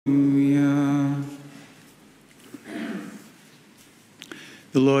Hallelujah.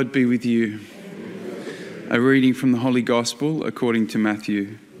 The Lord be with you. A reading from the Holy Gospel according to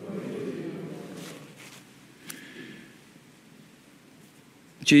Matthew.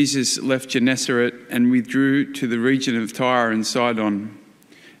 Jesus left Gennesaret and withdrew to the region of Tyre and Sidon.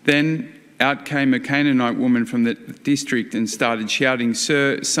 Then out came a Canaanite woman from the district and started shouting,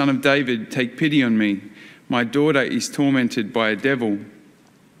 "Sir, Son of David, take pity on me. My daughter is tormented by a devil."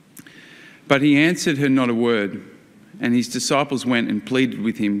 But he answered her not a word, and his disciples went and pleaded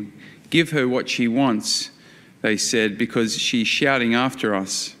with him. "Give her what she wants," they said, "because she's shouting after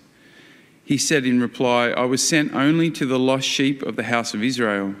us." He said in reply, "I was sent only to the lost sheep of the house of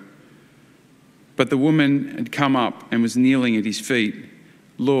Israel." But the woman had come up and was kneeling at his feet.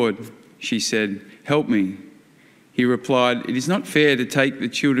 "Lord," she said, "help me." He replied, "It is not fair to take the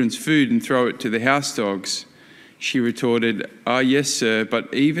children's food and throw it to the house dogs." She retorted, "Ah, yes, sir,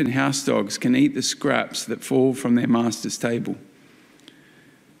 but even house dogs can eat the scraps that fall from their master's table."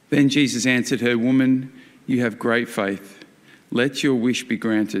 Then Jesus answered her, "Woman, you have great faith. Let your wish be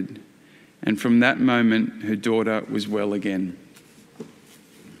granted." And from that moment, her daughter was well again.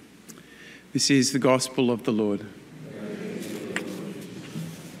 This is the gospel of the Lord.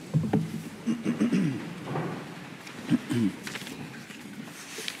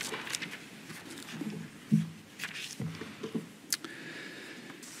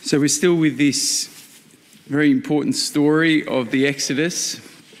 So we're still with this very important story of the Exodus,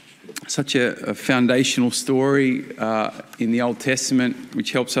 such a foundational story in the Old Testament,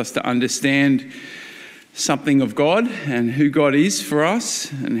 which helps us to understand something of God and who God is for us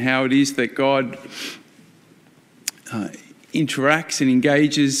and how it is that God interacts and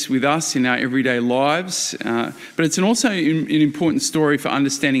engages with us in our everyday lives. But it's also an important story for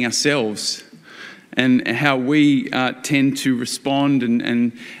understanding ourselves and how we tend to respond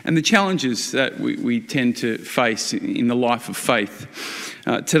and the challenges that we tend to face in the life of faith.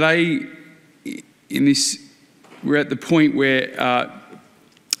 Today, we're at the point where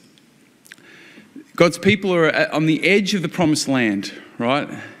God's people are on the edge of the promised land, right?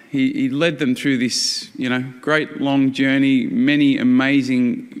 He led them through this, great long journey, many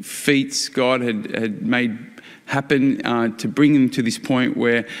amazing feats God had made happen to bring them to this point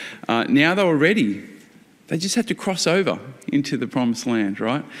where now they were ready. They just had to cross over into the promised land,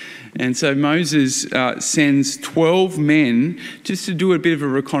 right? And so Moses sends 12 men just to do a bit of a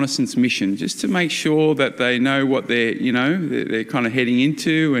reconnaissance mission, just to make sure that they know what they're kind of heading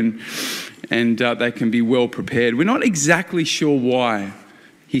into and they can be well prepared. We're not exactly sure why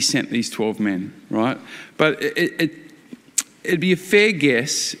he sent these 12 men, right? But it'd be a fair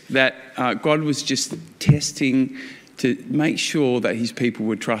guess that God was just testing to make sure that his people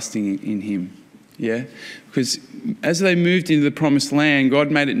were trusting in him. Yeah, because as they moved into the promised land, God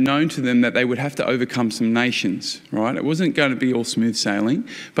made it known to them that they would have to overcome some nations, right? It wasn't going to be all smooth sailing,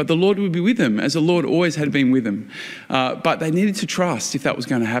 but the Lord would be with them, as the Lord always had been with them. But they needed to trust if that was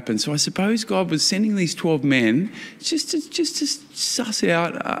going to happen. So I suppose God was sending these 12 men just to suss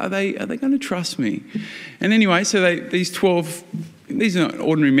out, are they going to trust me? And anyway, so these 12, these are not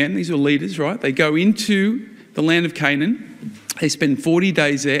ordinary men, these are leaders, right? They go into the land of Canaan. They spend 40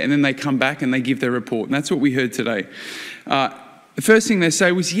 days there and then they come back and they give their report. And that's what we heard today. The first thing they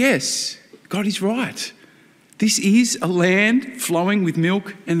say was, yes, God is right. This is a land flowing with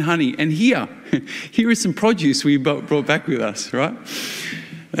milk and honey. And here is some produce we brought back with us, right?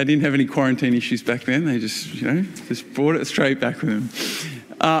 They didn't have any quarantine issues back then. They just brought it straight back with them.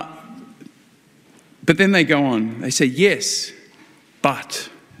 But then they go on. They say, yes, but.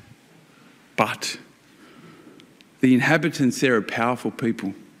 The inhabitants there are powerful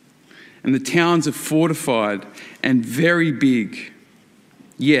people, and the towns are fortified and very big.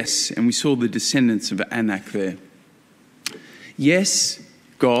 Yes, and we saw the descendants of Anak there. Yes,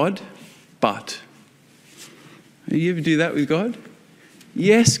 God, but. You ever do that with God?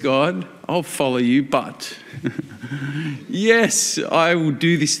 Yes, God, I'll follow you, but. Yes, I will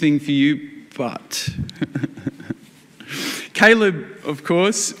do this thing for you, but. Caleb, of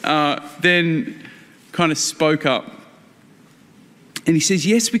course, then kind of spoke up. And he says,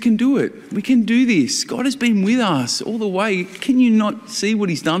 yes, we can do it. We can do this. God has been with us all the way. Can you not see what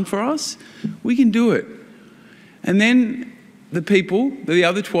he's done for us? We can do it. And then the people, the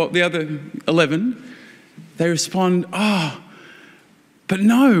other 11, they respond, but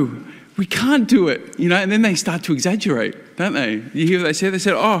no, we can't do it. And then they start to exaggerate, don't they? You hear what they said? They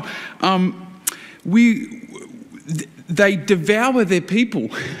said, they devour their people.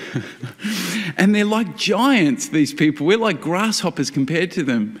 And they're like giants, these people. We're like grasshoppers compared to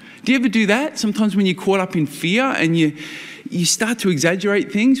them. Do you ever do that? Sometimes when you're caught up in fear and you start to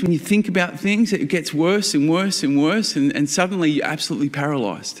exaggerate things. When you think about things, it gets worse and worse and worse, and suddenly you're absolutely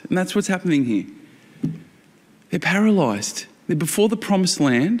paralyzed. And that's what's happening here. They're paralyzed. They're before the promised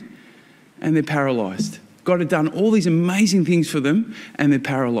land, and they're paralyzed. God had done all these amazing things for them, and they're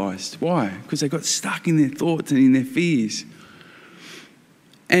paralyzed. Why? Because they got stuck in their thoughts and in their fears.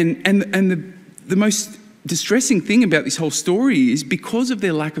 And the most distressing thing about this whole story is because of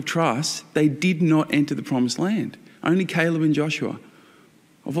their lack of trust, they did not enter the promised land. Only Caleb and Joshua,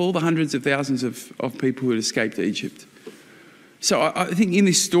 of all the hundreds of thousands of people who had escaped Egypt. So I think in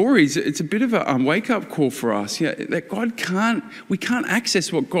this story, it's a bit of a wake-up call for us. That we can't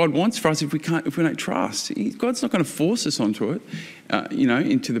access what God wants for us if we don't trust. God's not going to force us onto it,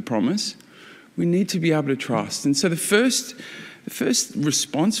 into the promise. We need to be able to trust. And so the first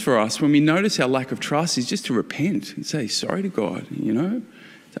response for us when we notice our lack of trust is just to repent and say sorry to God, to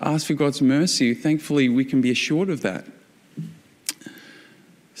ask for God's mercy. Thankfully, we can be assured of that.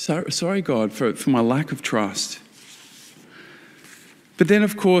 So, sorry, God, for my lack of trust. But then,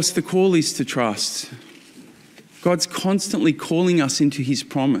 of course, the call is to trust. God's constantly calling us into his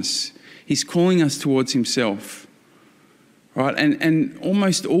promise. He's calling us towards himself. Right? And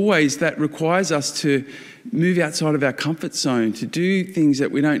almost always that requires us to move outside of our comfort zone, to do things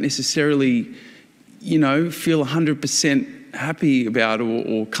that we don't necessarily, feel 100% happy about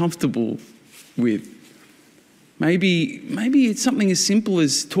or comfortable with. Maybe it's something as simple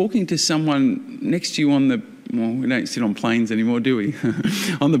as talking to someone next to you we don't sit on planes anymore, do we?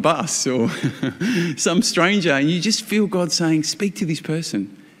 On the bus or some stranger, and you just feel God saying, speak to this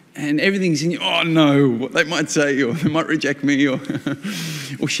person. And everything's in you, oh no, what they might say, or they might reject me, or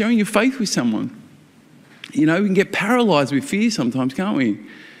sharing your faith with someone. We can get paralyzed with fear sometimes, can't we?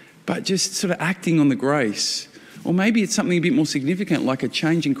 But just sort of acting on the grace. Or maybe it's something a bit more significant, like a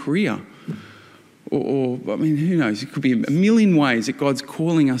change in career. Or who knows? It could be a million ways that God's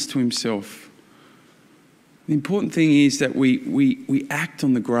calling us to himself. The important thing is that we act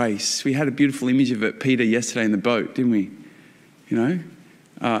on the grace. We had a beautiful image of it, Peter, yesterday in the boat, didn't we?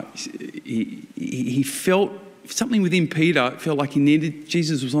 He felt something within Peter. It felt like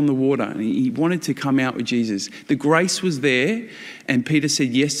Jesus was on the water, and he wanted to come out with Jesus. The grace was there, and Peter said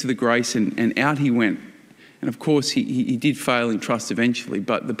yes to the grace, and out he went. And of course, he did fail in trust eventually,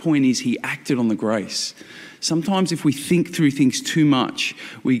 but the point is he acted on the grace. Sometimes if we think through things too much,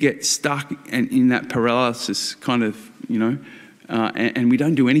 we get stuck in that paralysis kind of, and we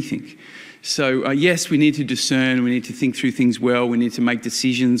don't do anything. So yes, we need to discern, we need to think through things well, we need to make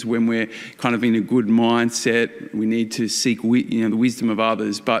decisions when we're kind of in a good mindset, we need to seek the wisdom of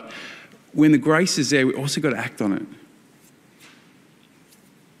others, but when the grace is there, we also got to act on it.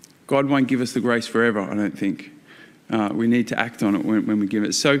 God won't give us the grace forever, I don't think. We need to act on it when we give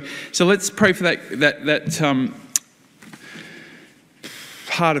it. So let's pray for that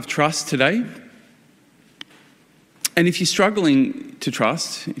heart of trust today. And if you're struggling to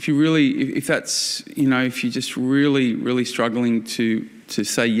trust, if you're just really, really struggling to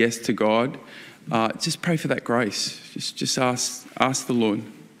say yes to God, just pray for that grace. Just ask the Lord.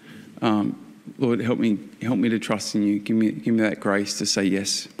 Lord, help me to trust in you. Give me that grace to say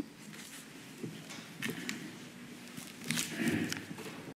yes.